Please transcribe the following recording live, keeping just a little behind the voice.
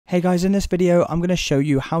Hey guys, in this video I'm going to show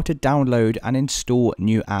you how to download and install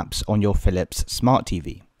new apps on your Philips Smart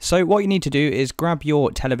TV. So what you need to do is grab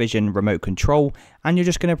your television remote control and you're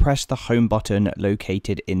just going to press the home button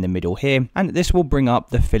located in the middle here, and this will bring up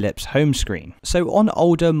the Philips home screen. So on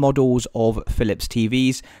older models of Philips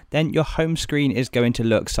TVs, then your home screen is going to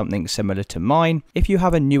look something similar to mine. If you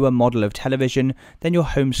have a newer model of television, then your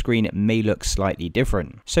home screen may look slightly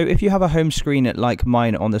different. So if you have a home screen like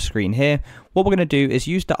mine on the screen here, what we're going to do is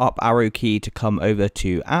use the up arrow key to come over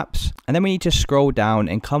to apps, and then we need to scroll down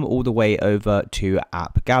and come all the way over to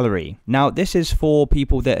app gallery. Now this is for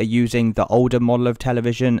people that are using the older model of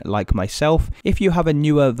television like myself. If you have a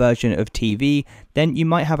newer version of TV, then you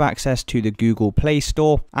might have access to the Google Play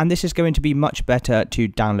Store, and this is going to be much better to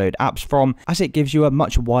download apps from as it gives you a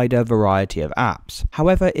much wider variety of apps.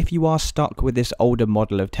 However, if you are stuck with this older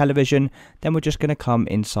model of television, then we're just going to come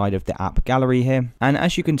inside of the app gallery here, and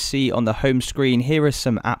as you can see on the home screen, here are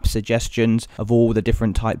some app suggestions of all the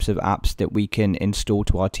different types of apps that we can install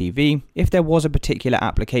to our TV. If there was a particular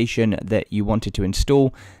application that you wanted to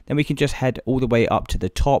install, then we can just head all the way up to the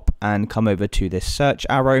top and come over to this search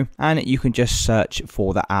arrow, and you can just search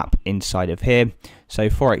for the app inside of here. So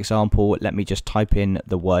for example, let me just type in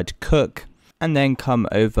the word cook and then come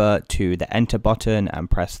over to the enter button and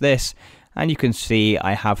press this. And you can see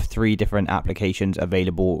I have 3 different applications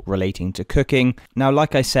available relating to cooking. Now,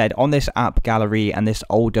 like I said, on this app gallery and this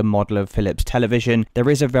older model of Philips television, there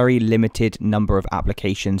is a very limited number of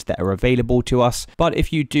applications that are available to us. But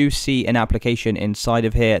if you do see an application inside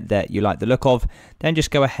of here that you like the look of, then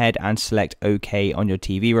just go ahead and select OK on your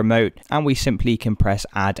TV remote, and we simply can press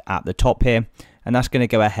add at the top here. And that's going to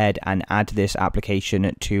go ahead and add this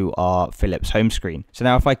application to our Philips home screen. So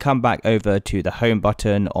now if I come back over to the home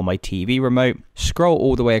button on my TV remote, scroll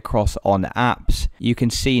all the way across on apps, you can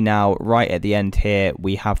see now right at the end here,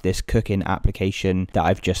 we have this cooking application that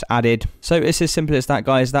I've just added. So it's as simple as that,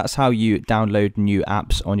 guys. That's how you download new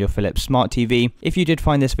apps on your Philips Smart TV. If you did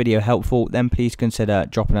find this video helpful, then please consider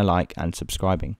dropping a like and subscribing.